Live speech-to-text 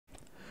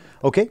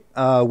Okay,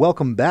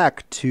 welcome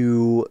back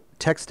to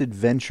Text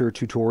Adventure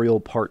Tutorial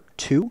Part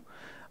 2.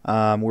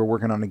 We're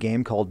working on a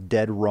game called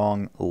Dead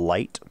Wrong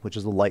Light, which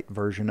is a light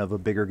version of a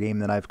bigger game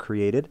that I've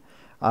created.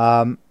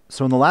 So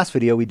in the last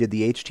video, we did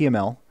the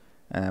HTML.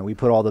 We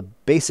put all the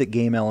basic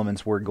game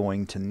elements we're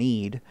going to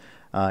need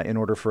in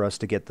order for us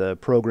to get the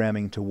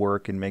programming to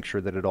work and make sure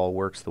that it all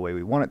works the way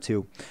we want it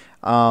to.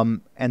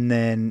 And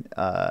then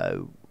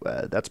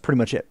that's pretty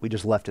much it. We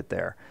just left it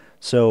there.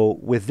 So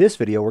with this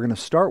video, we're going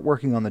to start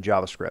working on the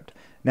JavaScript.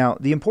 Now,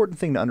 the important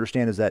thing to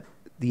understand is that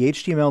the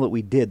HTML that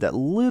we did, that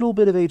little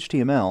bit of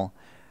HTML,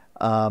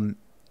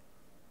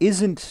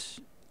 isn't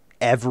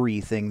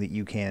everything that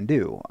you can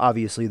do.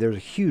 Obviously, there's a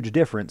huge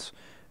difference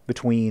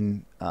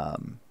between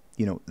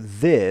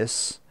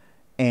this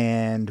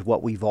and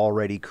what we've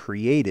already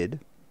created,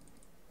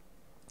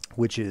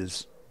 which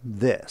is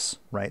this,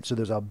 right? So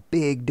there's a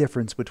big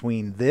difference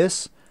between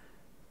this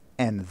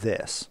and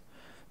this.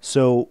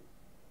 So,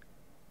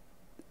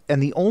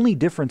 and the only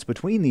difference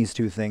between these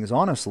two things,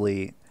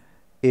 honestly,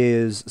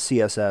 is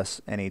CSS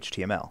and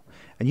HTML.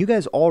 And you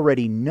guys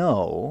already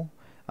know,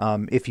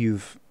 if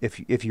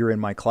you're in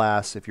my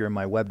class, if you're in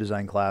my web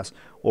design class,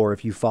 or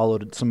if you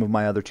followed some of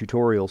my other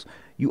tutorials,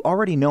 you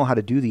already know how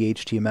to do the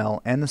HTML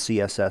and the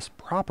CSS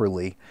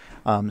properly.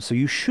 So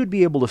you should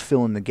be able to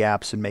fill in the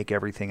gaps and make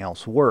everything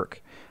else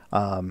work.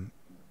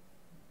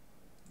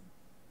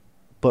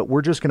 But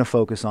we're just going to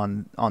focus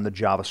on the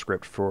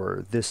JavaScript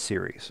for this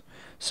series.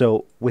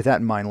 So with that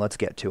in mind, let's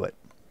get to it.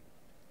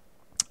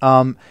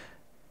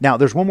 Now,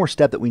 there's one more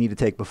step that we need to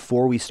take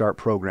before we start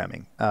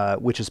programming,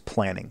 which is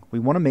planning. We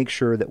want to make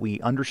sure that we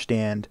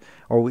understand,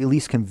 or we at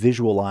least can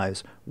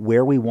visualize,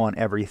 where we want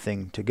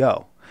everything to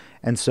go.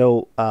 And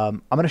so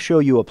I'm going to show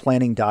you a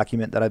planning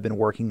document that I've been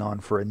working on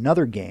for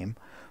another game,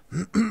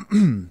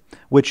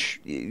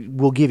 which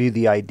will give you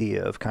the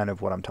idea of kind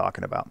of what I'm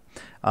talking about.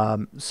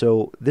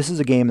 So this is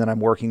a game that I'm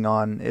working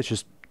on. It's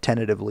just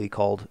tentatively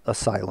called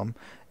Asylum,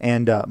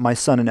 and my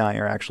son and I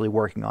are actually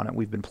working on it.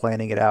 We've been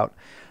planning it out,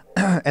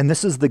 and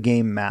this is the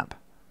game map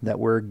that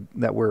we're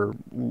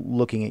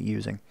looking at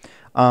using.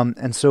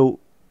 And so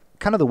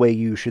kind of the way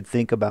you should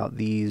think about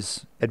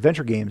these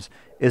adventure games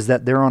is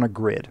that they're on a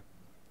grid.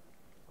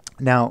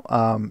 Now,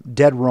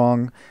 Dead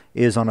Wrong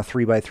is on a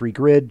 3x3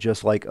 grid,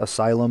 just like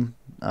Asylum,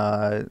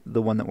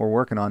 the one that we're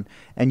working on,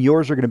 and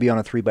yours are going to be on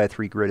a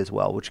 3x3 grid as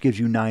well, which gives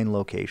you 9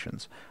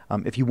 locations.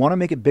 If you want to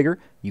make it bigger,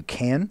 you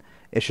can.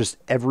 It's just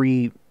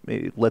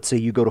let's say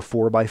you go to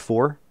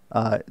 4x4,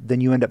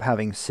 then you end up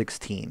having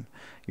 16.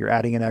 You're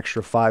adding an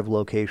extra 5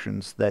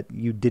 locations that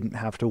you didn't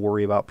have to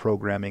worry about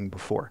programming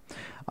before.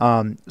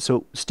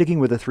 So sticking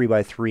with a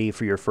 3x3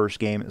 for your first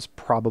game is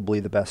probably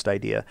the best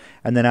idea.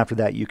 And then after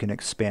that, you can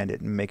expand it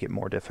and make it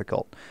more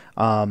difficult.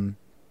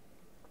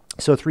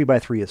 So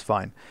 3x3 is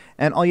fine.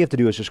 And all you have to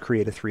do is just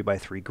create a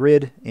 3x3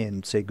 grid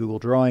in, say, Google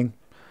Drawing,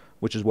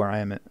 which is where I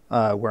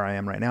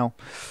am right now.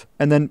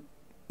 And then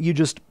you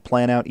just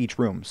plan out each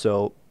room.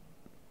 So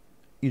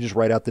you just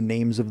write out the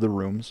names of the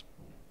rooms,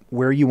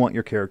 where you want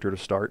your character to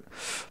start.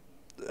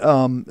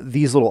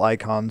 These little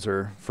icons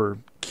are for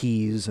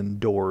keys and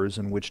doors,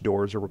 and which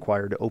doors are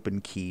required to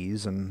open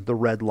keys, and the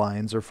red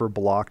lines are for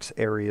blocked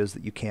areas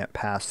that you can't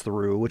pass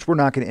through, which we're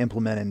not going to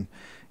implement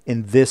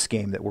in this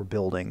game that we're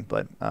building,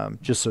 but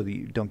just so that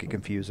you don't get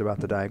confused about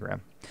the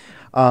diagram.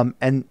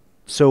 And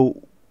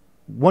so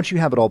once you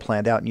have it all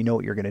planned out and you know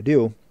what you're going to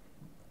do,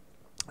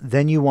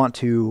 then you want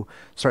to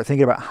start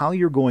thinking about how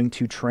you're going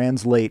to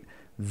translate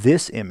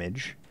this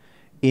image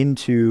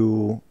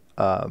into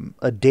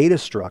a data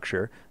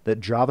structure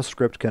that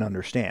JavaScript can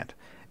understand.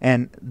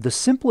 And the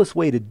simplest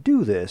way to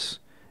do this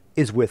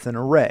is with an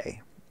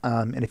array.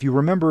 And if you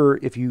remember,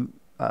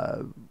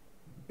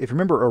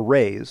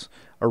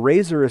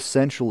 arrays are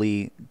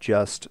essentially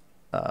just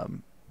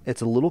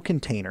it's a little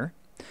container,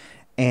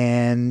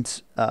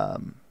 and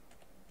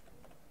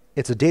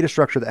it's a data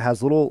structure that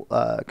has little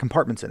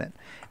compartments in it,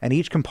 and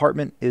each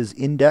compartment is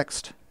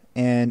indexed,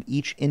 and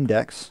each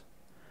index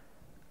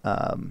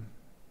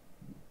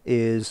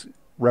is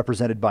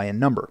represented by a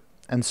number.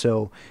 And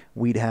so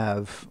we'd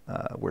have,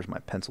 where's my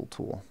pencil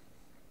tool?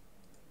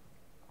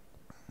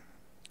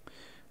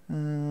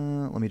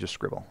 Let me just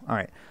scribble. All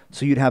right,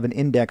 so you'd have an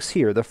index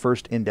here. The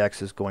first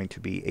index is going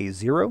to be a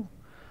 0.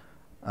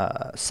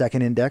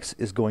 Second index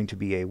is going to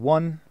be a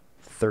 1.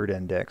 Third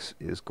index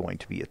is going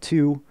to be a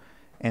 2.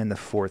 And the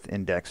fourth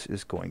index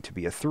is going to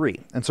be a 3.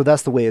 And so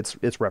that's the way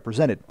it's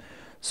represented.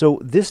 So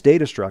this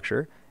data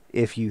structure,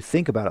 if you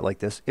think about it like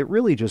this, it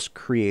really just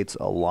creates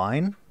a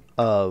line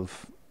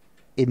of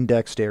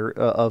indexed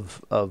areas,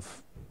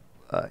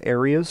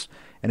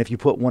 and if you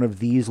put one of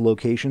these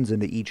locations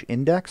into each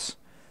index,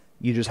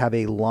 you just have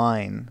a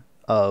line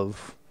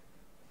of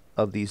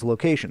these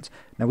locations.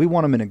 Now we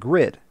want them in a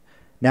grid.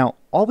 Now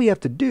all we have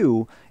to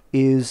do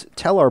is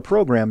tell our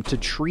program to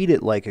treat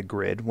it like a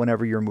grid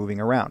whenever you're moving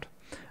around.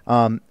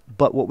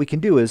 But what we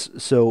can do is,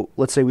 so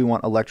let's say we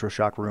want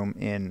electroshock room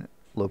in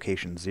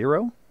location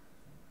 0.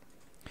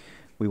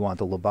 We want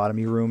the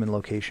lobotomy room in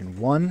location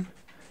 1.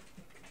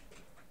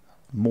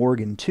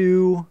 Morgan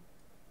 2,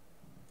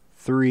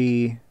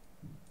 3,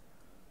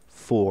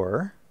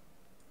 4,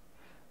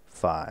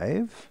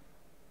 5,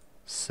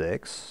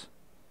 6,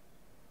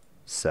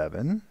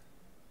 7,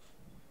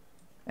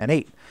 and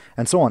 8,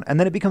 and so on. And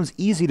then it becomes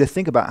easy to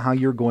think about how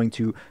you're going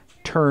to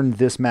turn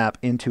this map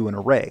into an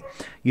array.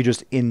 You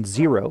just, in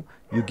 0,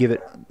 you give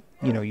it,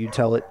 you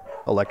tell it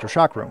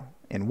electroshock room.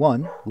 In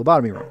 1,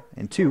 lobotomy room.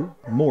 In 2,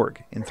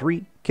 morgue. In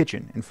 3,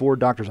 kitchen. In 4,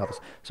 doctor's office.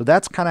 So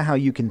that's kind of how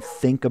you can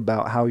think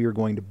about how you're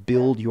going to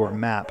build your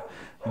map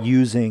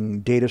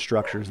using data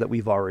structures that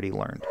we've already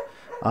learned.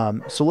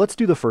 So let's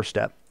do the first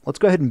step. Let's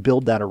go ahead and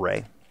build that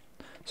array.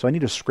 So I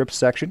need a script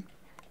section.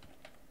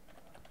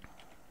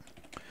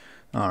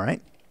 All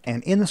right.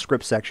 And in the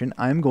script section,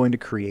 I'm going to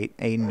create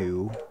a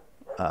new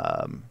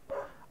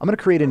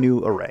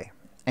array.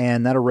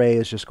 And that array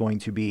is just going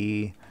to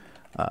be,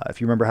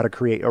 if you remember how to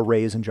create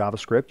arrays in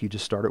JavaScript, you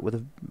just start it with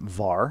a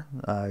var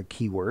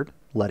keyword,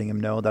 letting them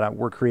know that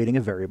we're creating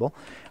a variable.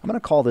 I'm going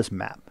to call this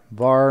map,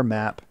 var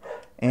map,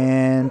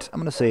 and I'm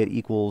going to say it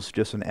equals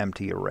just an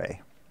empty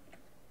array.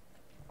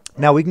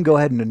 Now we can go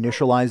ahead and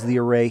initialize the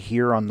array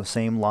here on the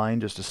same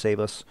line just to save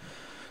us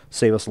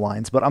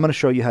lines, but I'm going to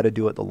show you how to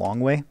do it the long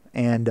way,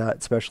 and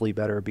it's especially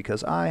better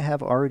because I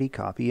have already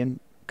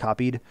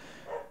copied.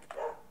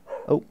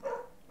 Oh,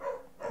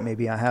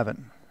 maybe I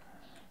haven't.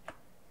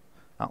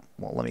 Oh,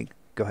 well, let me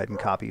go ahead and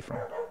copy from.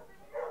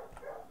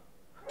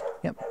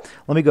 Yep,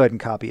 let me go ahead and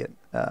copy it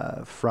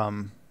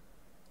from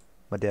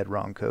my dead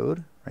wrong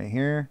code right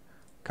here.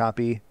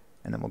 Copy,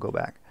 and then we'll go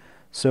back.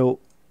 So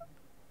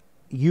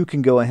you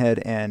can go ahead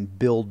and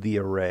build the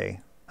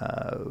array,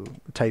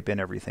 type in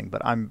everything,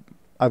 but I've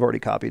already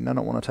copied and I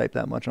don't want to type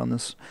that much on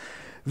this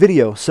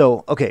video.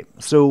 So, okay,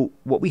 so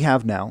what we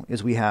have now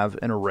is we have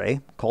an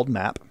array called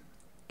map,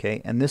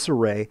 okay, and this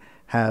array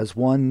has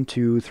 1,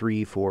 2,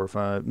 3, 4,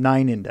 5,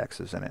 9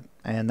 indexes in it.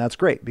 And that's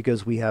great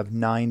because we have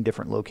 9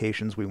 different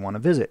locations we want to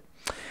visit.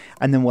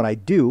 And then what I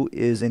do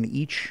is in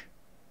each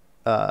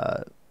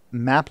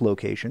map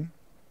location,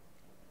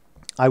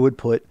 I would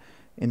put,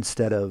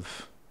 instead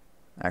of,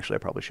 actually I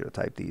probably should have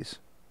typed these.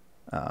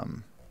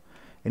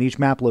 In each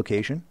map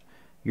location,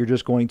 you're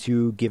just going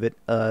to give it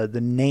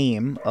the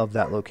name of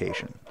that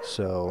location.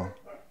 So,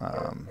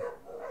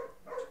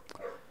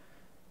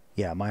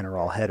 yeah, mine are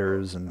all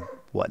headers and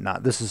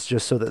whatnot. This is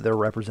just so that they're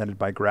represented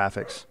by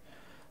graphics.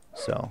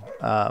 So,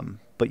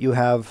 but you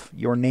have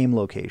your name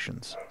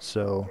locations.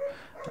 So,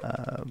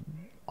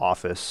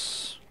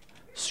 office,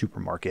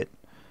 supermarket,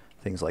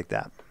 things like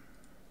that.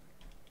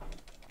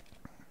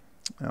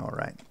 All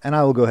right, and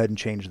I will go ahead and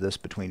change this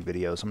between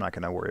videos. I'm not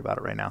going to worry about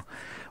it right now.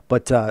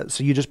 But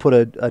so you just put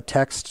a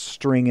text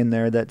string in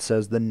there that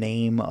says the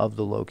name of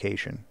the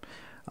location.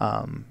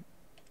 And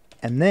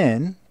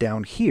then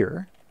down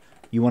here,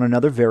 you want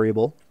another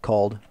variable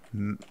called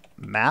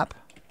map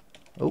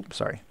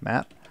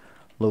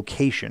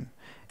location.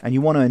 And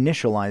you want to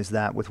initialize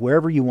that with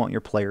wherever you want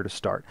your player to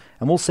start.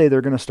 And we'll say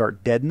they're going to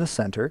start dead in the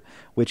center,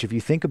 which if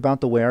you think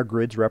about the way our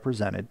grid's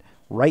represented,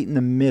 right in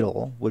the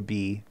middle would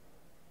be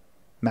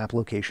map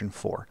location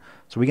 4.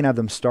 So we can have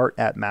them start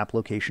at map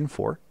location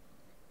 4.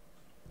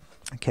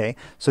 Okay,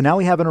 so now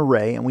we have an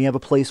array and we have a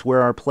place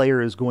where our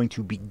player is going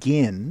to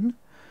begin.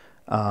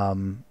 We're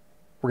going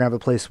to have a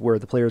place where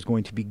the player is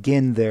going to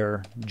begin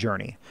their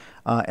journey.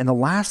 And the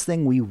last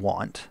thing we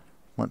want,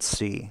 let's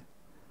see,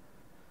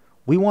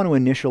 we want to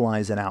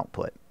initialize an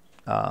output.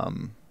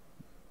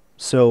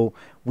 So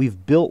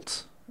we've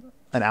built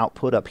an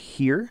output up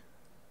here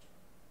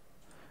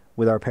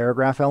with our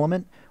paragraph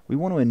element. We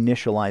want to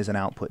initialize an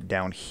output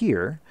down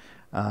here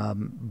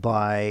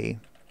by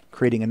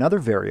creating another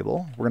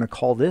variable. We're going to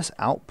call this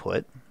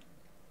output,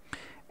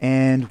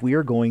 and we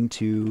are going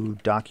to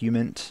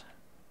document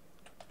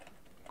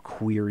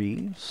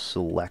query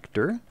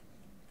selector,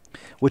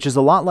 which is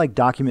a lot like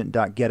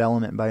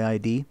document.getElement by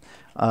ID.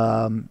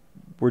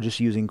 We're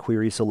just using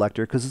query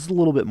selector because it's a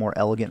little bit more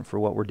elegant for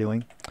what we're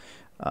doing.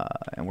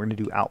 And we're going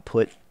to do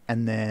output,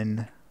 and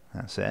then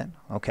that's it.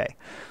 Okay.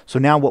 So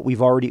now what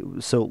we've already,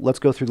 so let's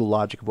go through the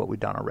logic of what we've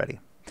done already.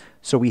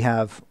 So we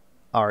have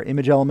our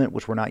image element,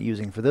 which we're not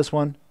using for this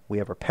one. We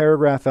have our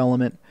paragraph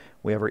element.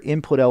 We have our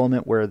input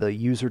element where the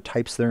user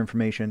types their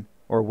information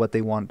or what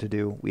they want to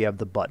do. We have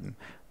the button.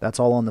 That's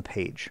all on the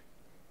page.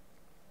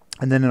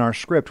 And then in our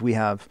script, we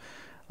have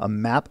a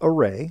map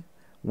array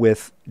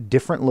with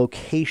different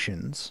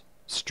locations,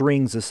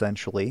 strings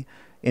essentially,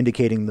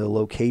 indicating the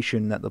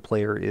location that the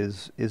player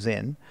is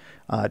in,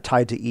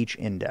 tied to each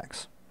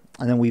index.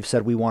 And then we've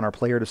said we want our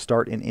player to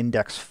start in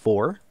index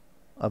 4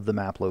 of the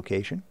map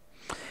location.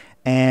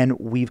 And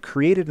we've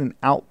created an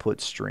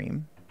output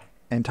stream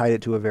and tied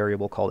it to a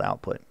variable called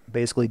output.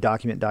 Basically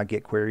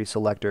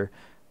document.getQuerySelector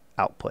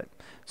output.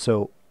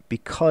 So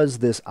because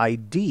this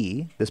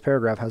ID, this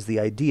paragraph has the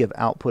ID of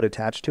output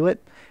attached to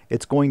it,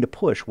 it's going to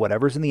push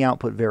whatever's in the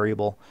output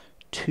variable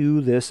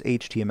to this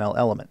HTML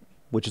element,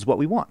 which is what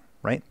we want,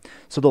 right?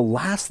 So the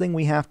last thing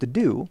we have to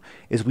do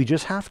is we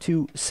just have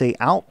to say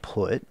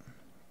output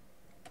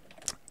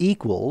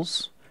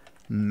equals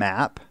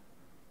map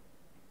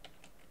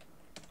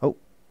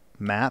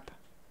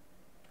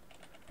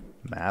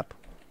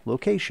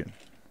location.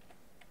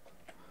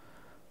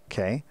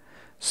 Okay,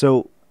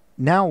 so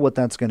now what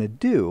that's going to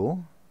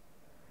do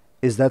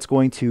is that's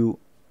going to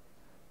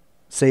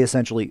say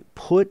essentially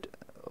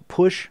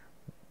push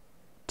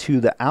to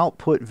the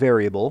output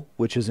variable,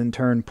 which is in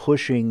turn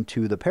pushing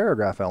to the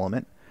paragraph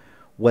element,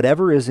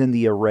 whatever is in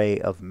the array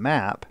of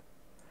map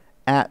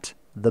at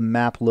the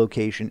map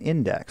location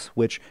index,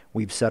 which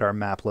we've set our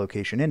map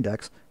location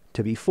index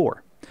to be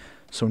 4.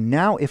 So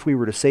now if we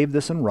were to save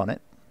this and run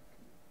it,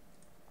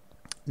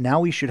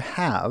 now we should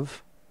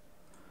have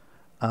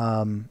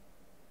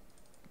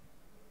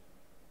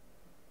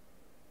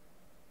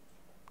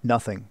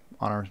nothing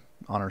on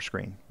our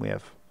screen. We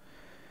have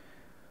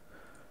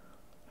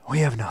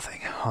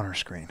nothing on our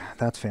screen.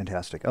 That's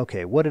fantastic.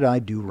 Okay, what did I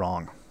do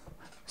wrong?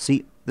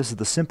 See, this is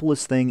the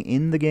simplest thing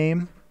in the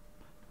game,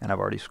 and I've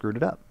already screwed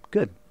it up.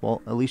 Good.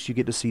 Well, at least you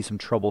get to see some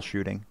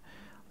troubleshooting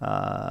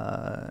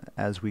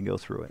as we go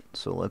through it.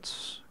 So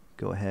let's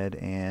go ahead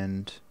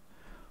and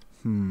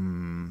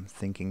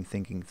thinking.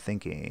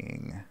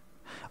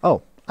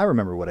 Oh, I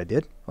remember what I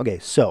did. Okay,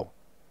 so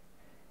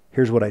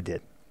here's what I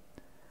did.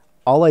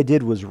 All I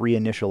did was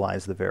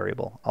reinitialize the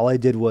variable. All I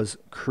did was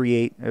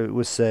it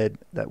was said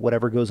that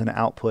whatever goes in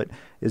output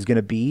is going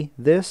to be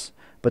this,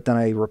 but then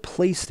I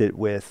replaced it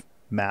with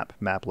map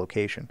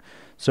location.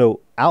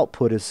 So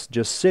output is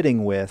just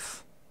sitting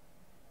with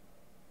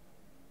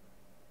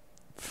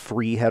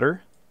free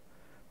header.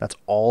 That's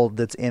all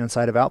that's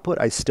inside of output.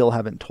 I still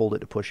haven't told it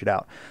to push it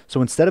out.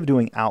 So instead of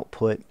doing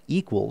output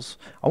equals,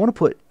 I want to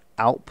put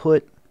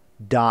output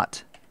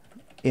dot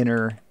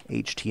inner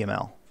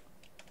HTML.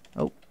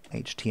 Oh,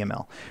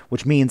 HTML,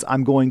 which means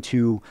I'm going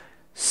to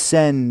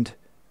send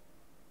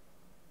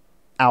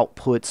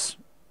output's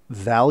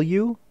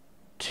value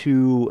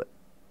to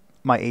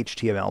my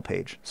HTML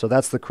page. So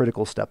that's the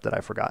critical step that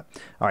I forgot.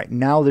 All right,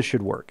 now this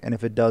should work. And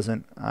if it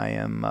doesn't,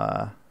 I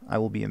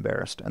will be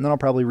embarrassed. And then I'll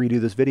probably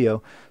redo this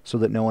video so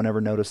that no one ever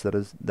noticed that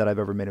I've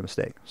ever made a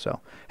mistake.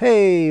 So,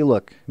 hey,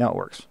 look, now it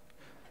works.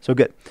 So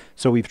good.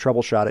 So we've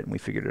troubleshot it and we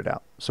figured it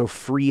out. So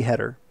free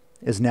header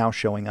is now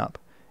showing up,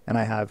 and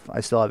I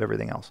still have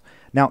everything else.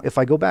 Now, if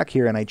I go back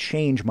here and I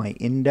change my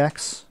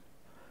index,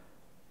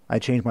 I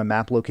change my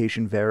map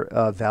location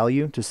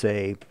value to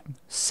say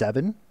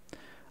 7.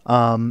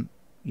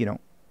 You know,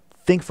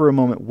 think for a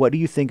moment, what do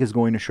you think is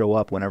going to show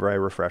up whenever I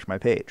refresh my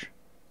page?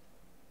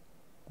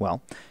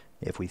 Well,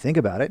 if we think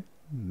about it,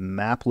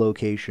 map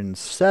location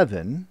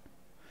 7,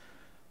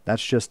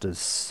 that's just a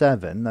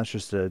 7. That's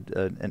just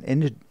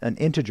an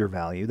integer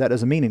value. That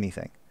doesn't mean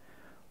anything.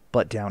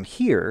 But down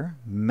here,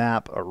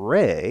 map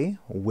array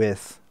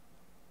with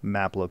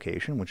map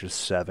location, which is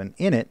 7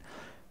 in it,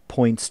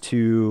 points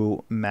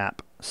to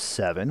map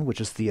 7,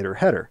 which is theater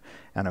header.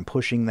 And I'm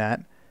pushing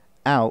that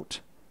out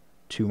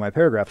to my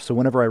paragraph. So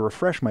whenever I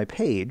refresh my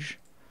page,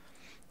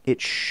 it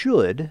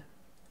should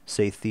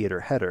say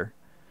theater header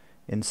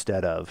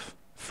instead of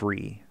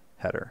free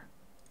header.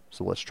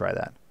 So let's try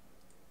that.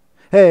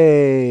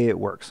 Hey, it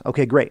works.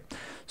 Okay, great.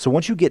 So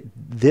once you get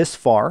this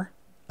far,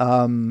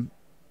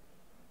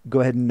 go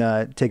ahead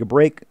and take a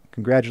break.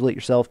 Congratulate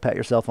yourself, pat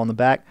yourself on the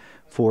back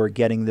for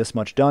getting this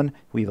much done.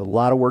 We have a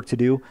lot of work to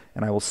do,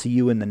 and I will see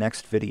you in the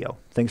next video.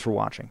 Thanks for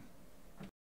watching.